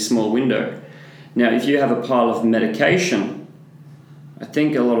relatively small window. Now, if you have a pile of medication, I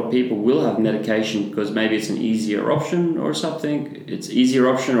think a lot of people will have medication because maybe it's an easier option or something. It's easier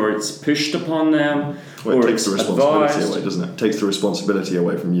option or it's pushed upon them. Well, or it takes the responsibility advised. away, doesn't it? It takes the responsibility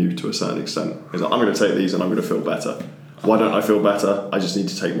away from you to a certain extent. It's like, I'm going to take these and I'm going to feel better. Why don't I feel better? I just need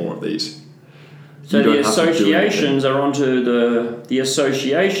to take more of these. So the associations are onto the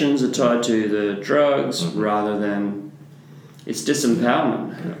associations are tied to the drugs rather than it's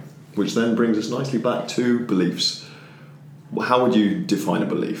disempowerment. Yeah. Which then brings us nicely back to beliefs. How would you define a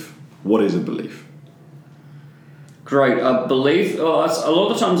belief? What is a belief? Great. A belief, a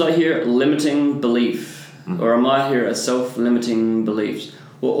lot of times I hear limiting belief or I might hear a self-limiting beliefs.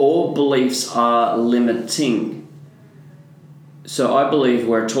 Well, all beliefs are limiting. So I believe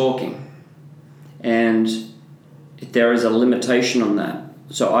we're talking, and there is a limitation on that.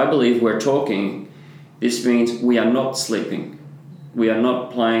 So I believe we're talking. This means we are not sleeping. We are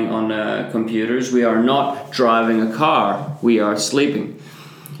not playing on computers. We are not driving a car. We are sleeping.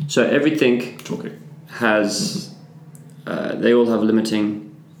 So everything has, they all have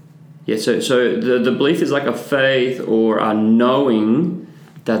limiting. Yeah, so the belief is like a faith or a knowing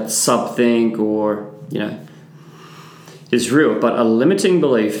that something or, is real, but a limiting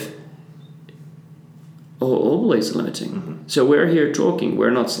belief, all beliefs are limiting. So we're here talking, we're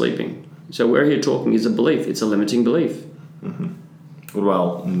not sleeping. So we're here talking is a belief, it's a limiting belief. What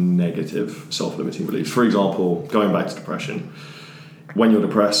about negative self-limiting beliefs? For example, going back to depression, when you're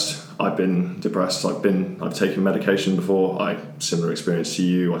depressed, I've been depressed, I've taken medication before, similar experience to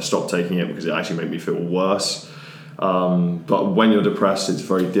you, I stopped taking it because it actually made me feel worse. But when you're depressed, it's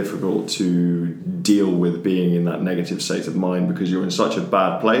very difficult to deal with being in that negative state of mind because you're in such a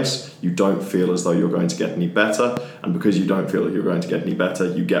bad place, you don't feel as though you're going to get any better, and because you don't feel that you're going to get any better,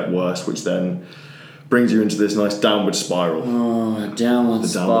 you get worse, which then brings you into this nice downward spiral. Oh, downward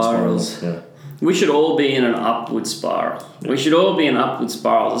spirals. Yeah. We should all be in an upward spiral. Yeah. We should all be in upward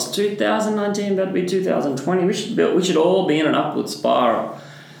spirals. It's 2019, about to be 2020. We should all be in an upward spiral.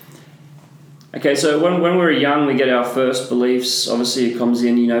 Okay, so when we're young, we get our first beliefs. Obviously, it comes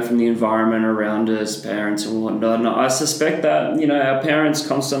in, from the environment around us, parents and whatnot. And I suspect that, our parents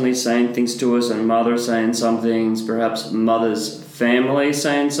constantly saying things to us, and mother saying some things, perhaps mother's family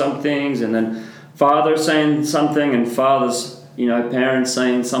saying some things, and then father saying something and fathers, parents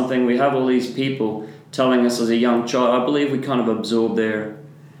saying something. We have all these people telling us as a young child. I believe we kind of absorb their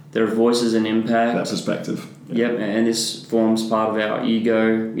voices and impact. That perspective. Yep, and this forms part of our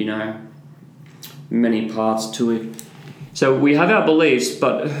ego, many parts to it. So we have our beliefs,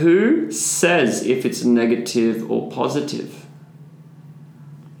 but who says if it's negative or positive?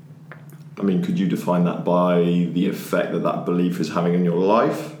 I mean, could you define that by the effect that belief is having in your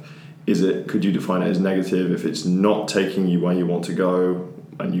life? Could you define it as negative if it's not taking you where you want to go?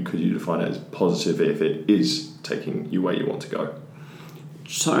 And could you define it as positive if it is taking you where you want to go?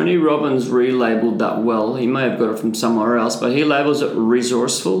 Tony Robbins relabeled that well. He may have got it from somewhere else, but he labels it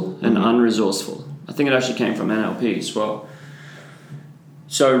resourceful and unresourceful. I think it actually came from NLP as well.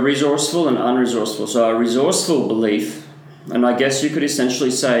 So resourceful and unresourceful. So a resourceful belief, and I guess you could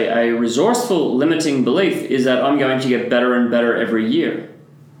essentially say a resourceful limiting belief is that I'm going to get better and better every year.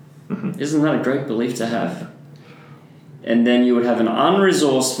 Mm-hmm. Isn't that a great belief to have? And then you would have an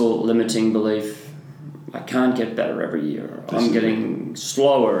unresourceful limiting belief. I can't get better every year. I'm getting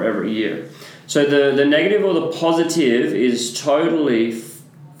slower every year. So the negative or the positive is totally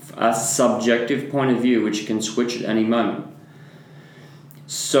a subjective point of view, which you can switch at any moment.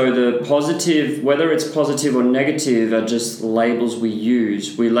 So the positive, whether it's positive or negative, are just labels we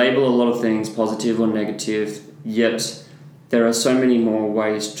use. We label a lot of things positive or negative, yet there are so many more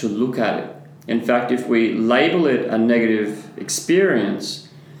ways to look at it. In fact, if we label it a negative experience,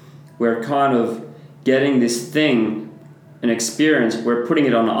 we're kind of getting this thing, an experience, we're putting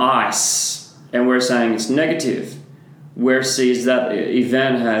it on ice and we're saying it's negative. Whereas that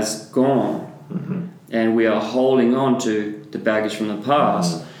event has gone, and we are holding on to the baggage from the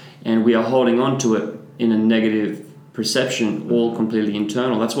past, and we are holding on to it in a negative perception, all completely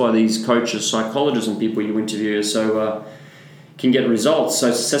internal. That's why these coaches, psychologists, and people you interview are so can get results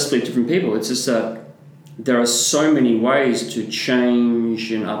so successfully with different people. It's just that there are so many ways to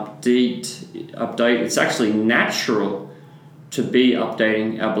change and update. It's actually natural to be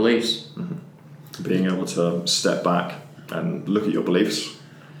updating our beliefs. Being able to step back and look at your beliefs,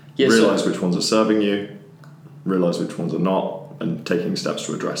 yes, realise which ones are serving you, realise which ones are not, and taking steps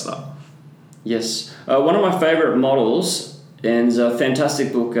to address that. Yes. One of my favourite models, and it's a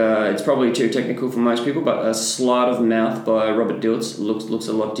fantastic book, it's probably too technical for most people, but A Sleight of Mouth by Robert Dilts looks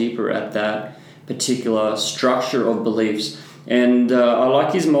a lot deeper at that particular structure of beliefs. And I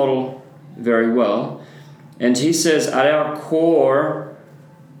like his model very well. And he says at our core,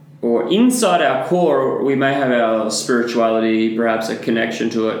 or inside our core, we may have our spirituality, perhaps a connection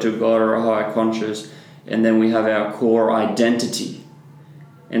to God or a higher conscious, and then we have our core identity.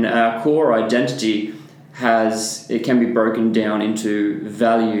 And our core identity can be broken down into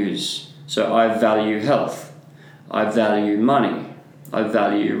values. So I value health, I value money, I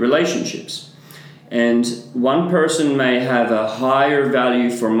value relationships. And one person may have a higher value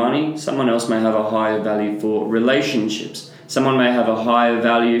for money, someone else may have a higher value for relationships. Someone may have a higher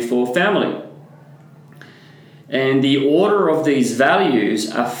value for family. And the order of these values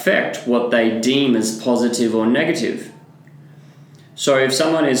affect what they deem as positive or negative. So if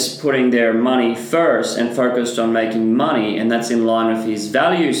someone is putting their money first and focused on making money, and that's in line with his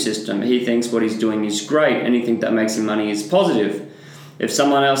value system, he thinks what he's doing is great. Anything that makes him money is positive. If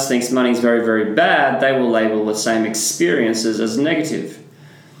someone else thinks money is very, very bad, they will label the same experiences as negative.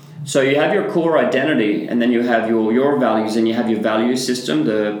 So you have your core identity, and then you have your values, and you have your value system,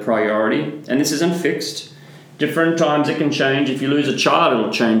 the priority. And this isn't fixed. Different times it can change. If you lose a child,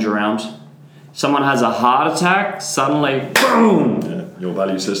 it'll change around. Someone has a heart attack, suddenly, boom! Yeah, your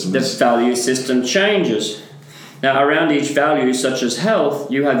value system. The value system changes. Now, around each value, such as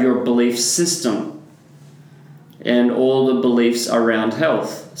health, you have your belief system. And all the beliefs around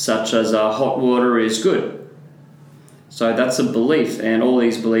health, such as hot water is good. So that's a belief, and all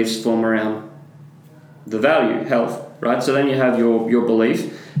these beliefs form around the value, health, right? So then you have your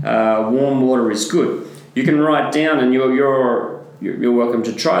belief, warm water is good. You can write down, and you're welcome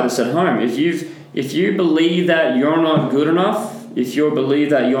to try this at home. If you believe that you're not good enough, if you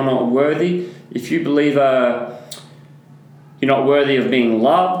believe that you're not worthy, if you believe you're not worthy of being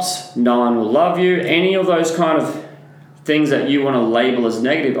loved, no one will love you, any of those kind of things that you want to label as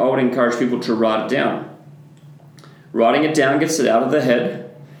negative, I would encourage people to write it down. Writing it down gets it out of the head.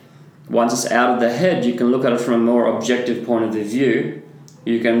 Once it's out of the head, you can look at it from a more objective point of view.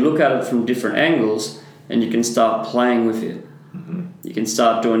 You can look at it from different angles, and you can start playing with it. Mm-hmm. You can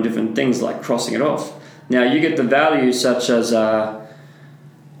start doing different things like crossing it off. Now, you get the values such as I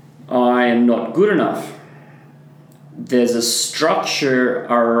am not good enough. There's a structure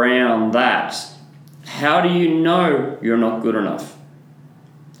around that. How do you know you're not good enough?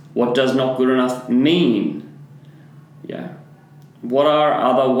 What does not good enough mean? Yeah. What are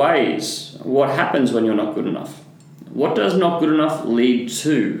other ways? What happens when you're not good enough? What does not good enough lead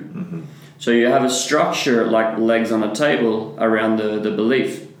to? Mm-hmm. So you have a structure like legs on a table around the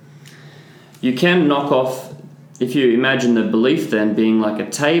belief. You can knock off, if you imagine the belief then being like a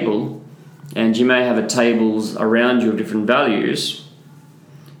table, and you may have a tables around your different values,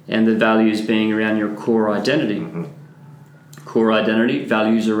 and the values being around your core identity. Mm-hmm. Core identity,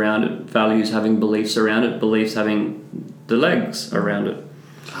 values around it, values having beliefs around it, beliefs having the legs around it.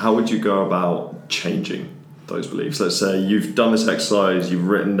 How would you go about changing those beliefs? Let's say you've done this exercise, you've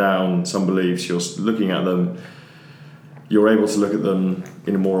written down some beliefs, you're looking at them, you're able to look at them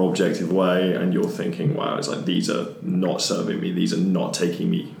in a more objective way, and you're thinking, wow, it's like these are not serving me, these are not taking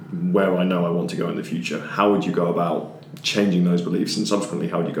me where I know I want to go in the future. How would you go about changing those beliefs, and subsequently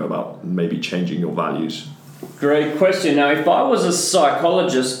how would you go about maybe changing your values? Great question. Now, if I was a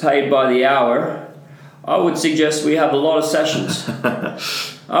psychologist paid by the hour, I would suggest we have a lot of sessions.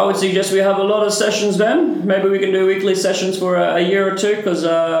 Ben. Maybe we can do weekly sessions for a year or two, because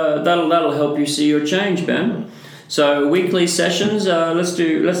that'll help you see your change, Ben. So weekly sessions.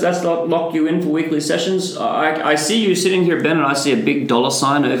 Let's lock you in for weekly sessions. I see you sitting here, Ben, and I see a big dollar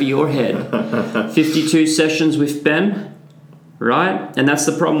sign over your head. 52 sessions with Ben. Right? And that's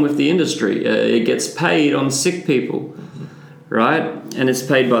the problem with the industry. It gets paid on sick people, right? And it's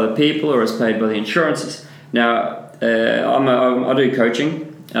paid by the people, or it's paid by the insurances. Now, I do coaching,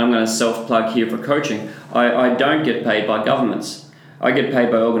 and I'm going to self-plug here for coaching. I don't get paid by governments. I get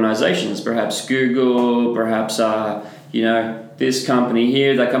paid by organizations, perhaps Google, perhaps, this company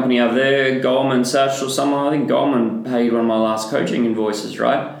here, that company over there, Goldman Sachs or someone. I think Goldman paid one of my last coaching invoices,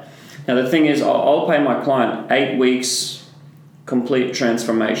 right? Now, the thing is, I'll pay my client 8 weeks complete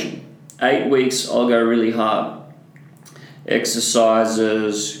transformation. 8 weeks, I'll go really hard.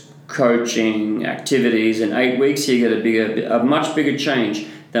 Exercises, coaching, activities. In 8 weeks, you get a much bigger change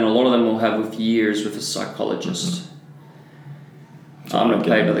than a lot of them will have with years with a psychologist. So I'm not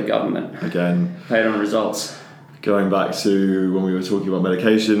paid by the government. Again, paid on results. Going back to when we were talking about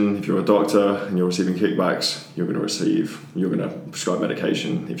medication, if you're a doctor and you're receiving kickbacks, you're going to prescribe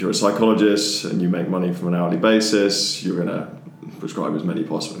medication. If you're a psychologist and you make money from an hourly basis, you're going to prescribe as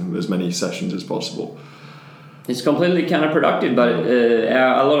many sessions as possible. It's completely counterproductive, but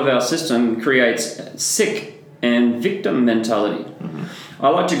a lot of our system creates sick and victim mentality. Mm-hmm. I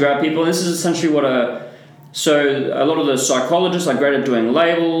like to grab people, and this is essentially so a lot of the psychologists are great at doing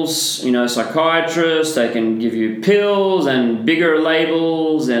labels, psychiatrists, they can give you pills and bigger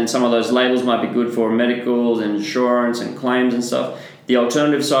labels, and some of those labels might be good for medicals and insurance and claims and stuff. The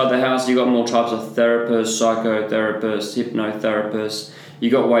alternative side of the house, you've got more types of therapists, psychotherapists, hypnotherapists.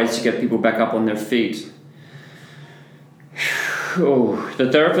 You've got ways to get people back up on their feet. The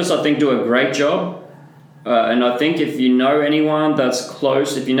therapists, I think, do a great job. And I think if you know anyone that's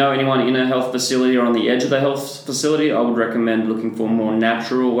close, if you know anyone in a health facility or on the edge of the health facility, I would recommend looking for more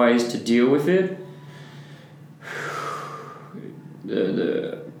natural ways to deal with it.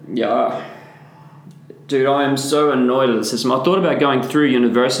 Dude, I am so annoyed at the system. I thought about going through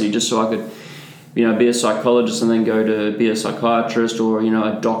university just so I could, be a psychologist and then go to be a psychiatrist or,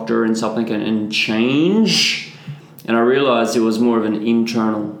 a doctor and something and change. And I realized it was more of an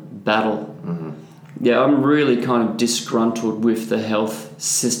internal battle. Mm-hmm. Yeah, I'm really kind of disgruntled with the health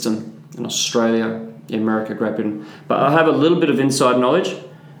system in Australia, America, Great Britain. But I have a little bit of inside knowledge.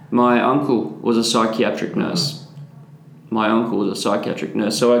 My uncle was a psychiatric nurse.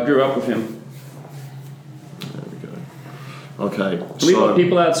 So I grew up with him. Okay, we've got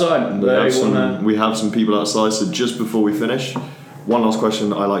people outside. We have some people outside, so just before we finish, one last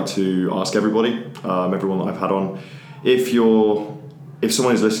question I like to ask everybody, everyone that I've had on. If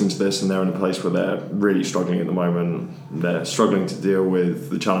someone is listening to this and they're in a place where they're really struggling at the moment, they're struggling to deal with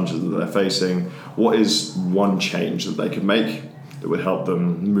the challenges that they're facing, what is one change that they could make that would help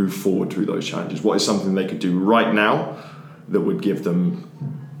them move forward through those challenges? What is something they could do right now that would give them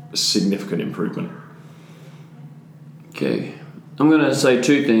a significant improvement? Okay, I'm going to say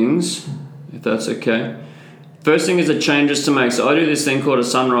two things, if that's okay. First thing is the changes to make. So I do this thing called a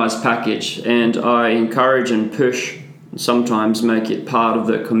sunrise package, and I encourage and push, sometimes make it part of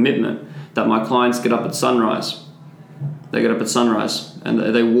the commitment that my clients get up at sunrise. They get up at sunrise and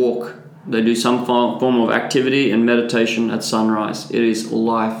they walk. They do some form of activity and meditation at sunrise. It is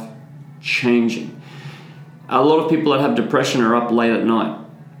life-changing. A lot of people that have depression are up late at night.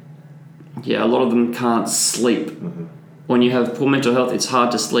 Yeah, a lot of them can't sleep. Mm-hmm. When you have poor mental health, it's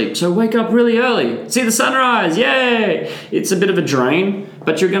hard to sleep. So wake up really early. See the sunrise. Yay! It's a bit of a drain,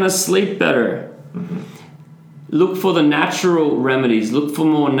 but you're going to sleep better. Mm-hmm. look for the natural remedies, look for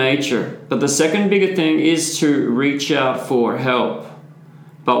more nature. But the second bigger thing is to reach out for help.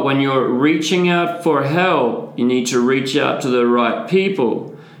 But when you're reaching out for help, you need to reach out to the right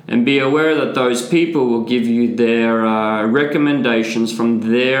people and be aware that those people will give you their recommendations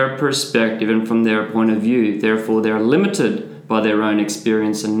from their perspective and from their point of view. Therefore, they're limited by their own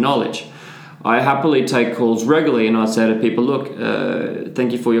experience and knowledge. I happily take calls regularly, and I say to people, look,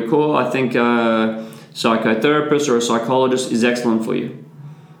 thank you for your call. I think a psychotherapist or a psychologist is excellent for you.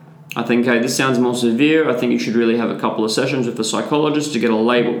 I think, hey, this sounds more severe. I think you should really have a couple of sessions with the psychologist to get a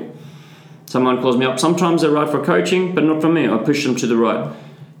label. Someone calls me up. Sometimes they're right for coaching, but not for me. I push them to the right.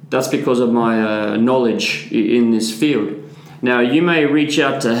 That's because of my knowledge in this field. Now, you may reach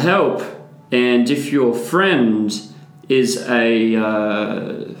out to help, and if your friend is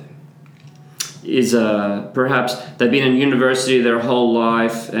perhaps they've been in university their whole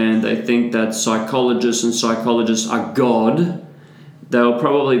life and they think that psychologists are God, they'll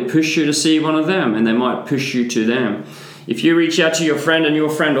probably push you to see one of them, and they might push you to them. If you reach out to your friend and your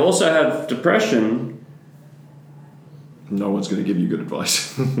friend also have depression, no one's going to give you good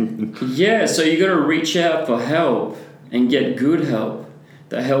advice. yeah, so you got to reach out for help and get good help.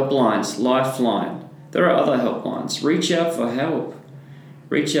 The helplines, Lifeline. There are other helplines. Reach out for help.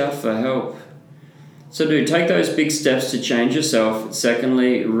 Reach out for help. So take those big steps to change yourself.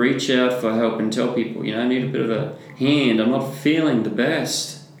 Secondly, reach out for help and tell people, I need a bit of a hand. I'm not feeling the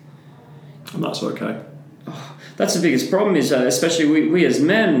best. And that's okay. That's the biggest problem is, especially we as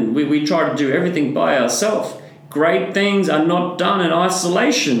men, we try to do everything by ourselves. Great things are not done in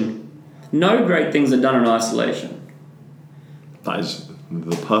isolation. No great things are done in isolation. That is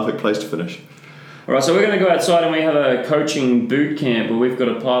the perfect place to finish. All right, so we're going to go outside and we have a coaching boot camp where we've got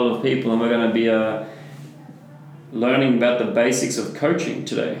a pile of people and we're going to be learning about the basics of coaching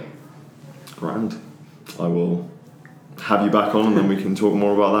today. Grand. I will have you back on and then we can talk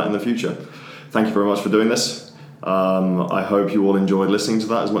more about that in the future. Thank you very much for doing this. I hope you all enjoyed listening to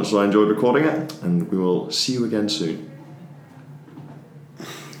that as much as I enjoyed recording it, and we will see you again soon.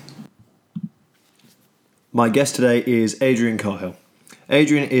 My guest today is Adrian Cahill.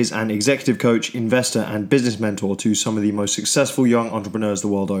 Adrian is an executive coach, investor, and business mentor to some of the most successful young entrepreneurs the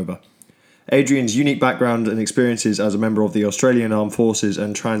world over. Adrian's unique background and experiences as a member of the Australian Armed Forces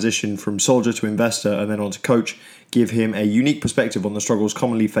and transition from soldier to investor and then on to coach give him a unique perspective on the struggles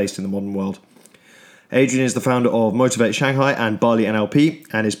commonly faced in the modern world. Adrian is the founder of Motivate Shanghai and Bali NLP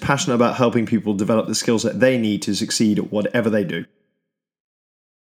and is passionate about helping people develop the skills that they need to succeed at whatever they do.